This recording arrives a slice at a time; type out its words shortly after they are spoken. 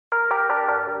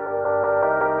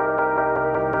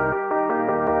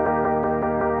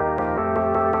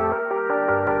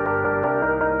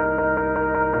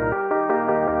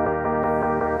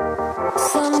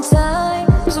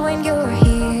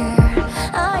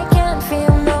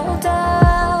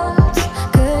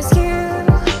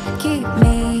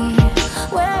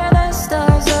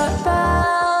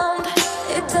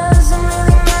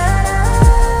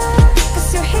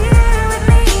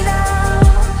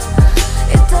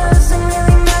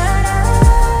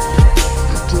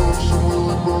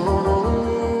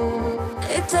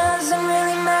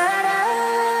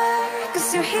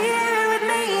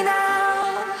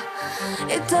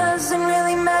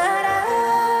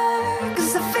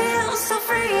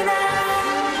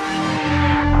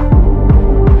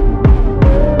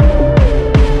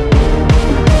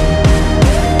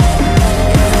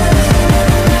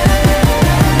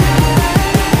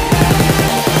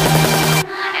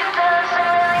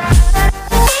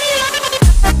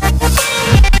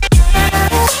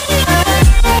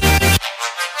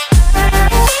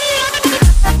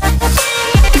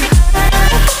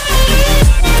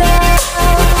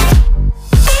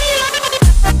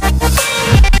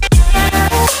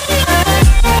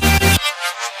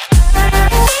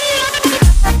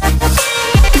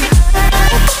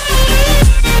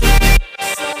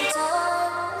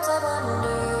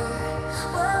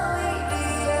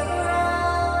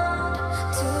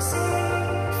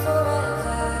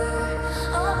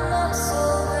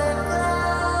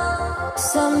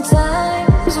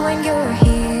Sometimes when you're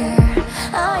here,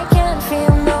 I can't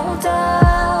feel no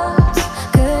doubt,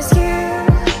 'cause you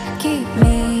keep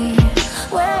me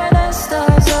where the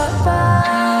stars are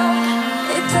bound.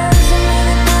 It doesn't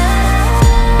really matter,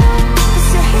 'cause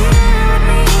you're here with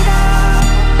me now.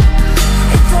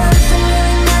 It doesn't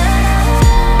really matter.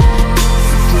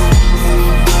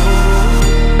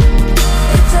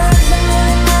 It doesn't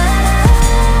really matter,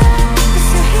 'cause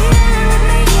you're here with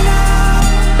me now.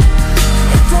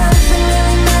 It doesn't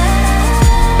really matter,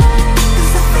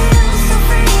 'cause I feel so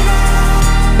free now.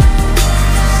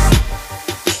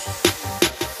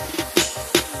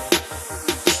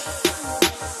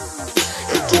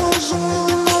 It doesn't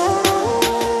really matter.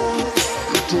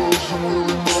 It doesn't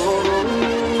really matter.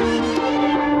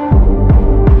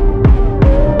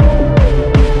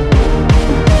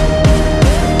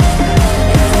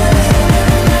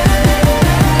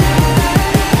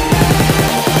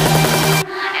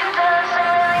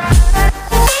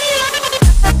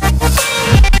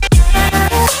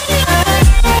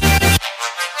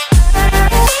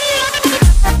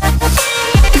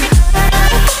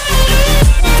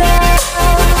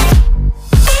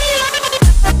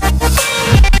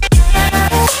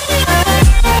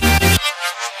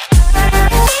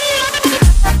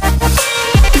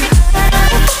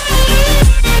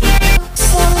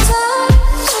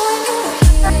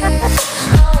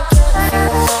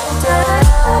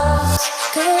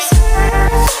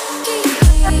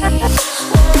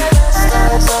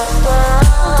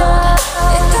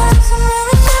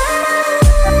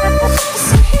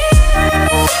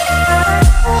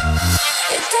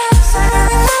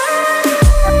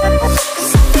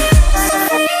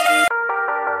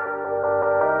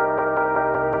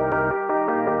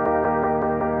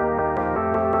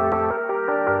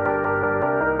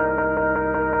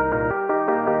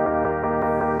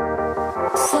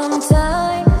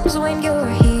 Sometimes when you're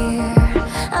here,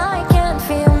 I can't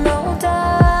feel no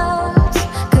doubt,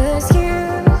 'cause you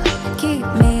keep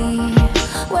me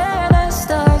where the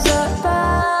stars are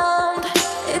bound.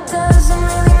 It doesn't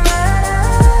really matter,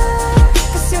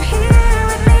 'cause you're here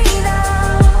with me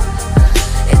now.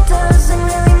 It doesn't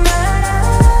really matter.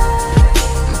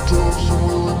 It doesn't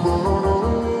really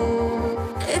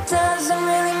matter. It doesn't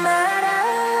really matter,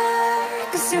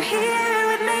 'cause you're here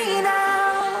with me now.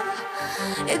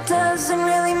 It doesn't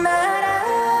really matter,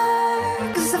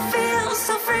 'cause I feel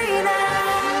so free now.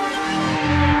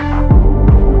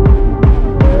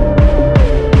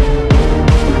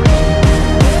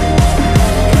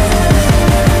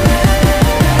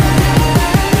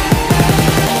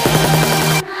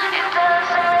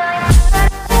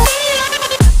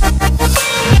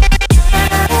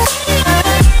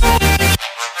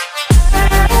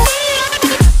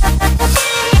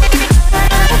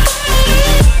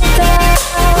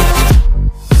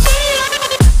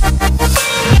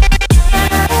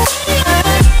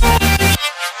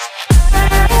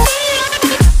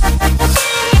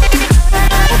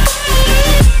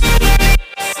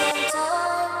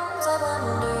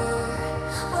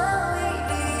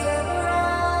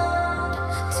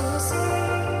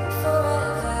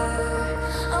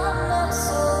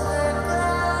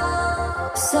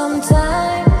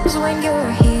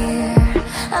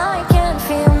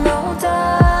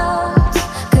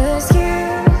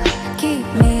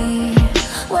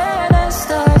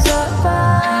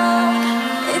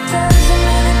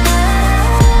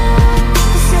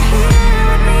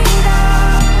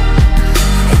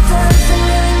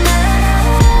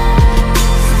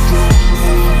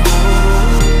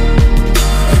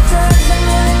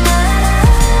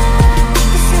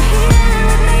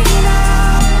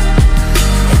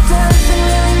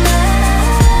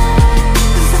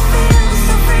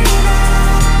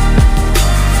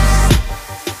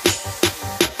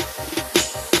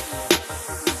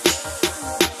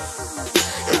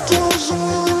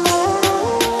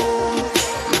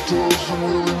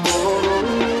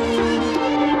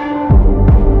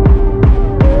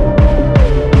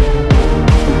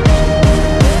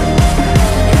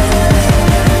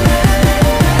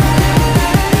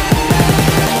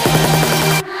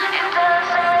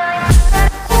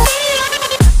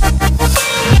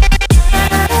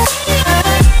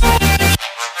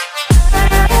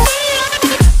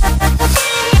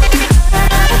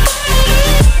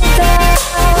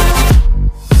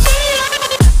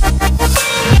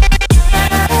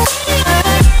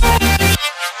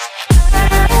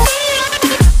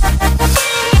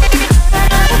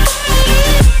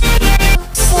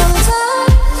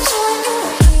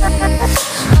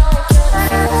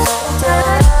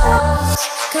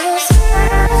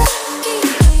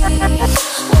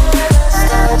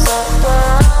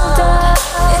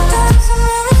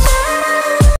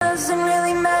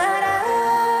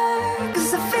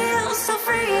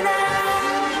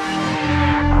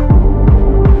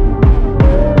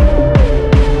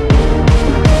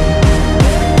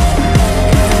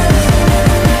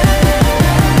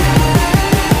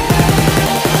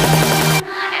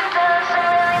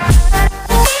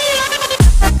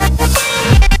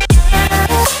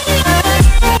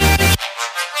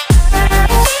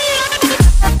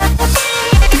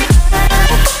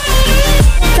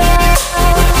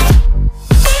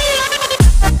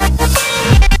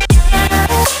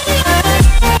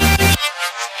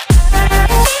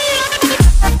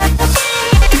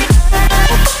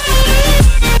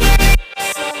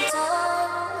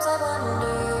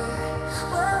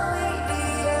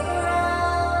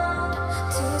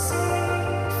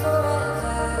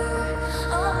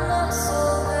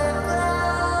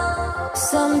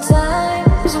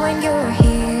 Sometimes when you're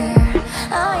here,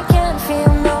 I can't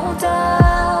feel no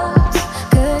doubts,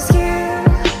 'cause you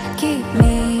keep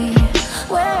me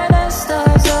where the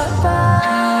stars are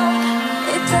above.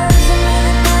 It doesn't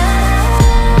really matter,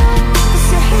 'cause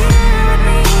you're here with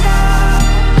me now.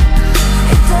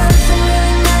 It doesn't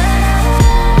really matter.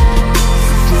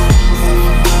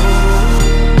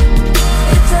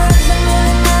 It doesn't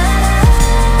really matter,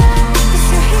 'cause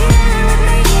you're here with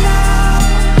me now.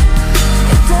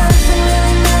 It doesn't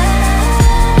really matter,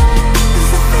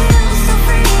 'cause I feel so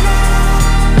free now.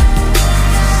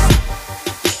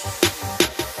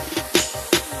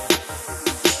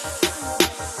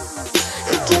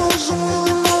 It doesn't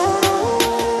really matter.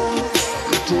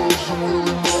 It doesn't really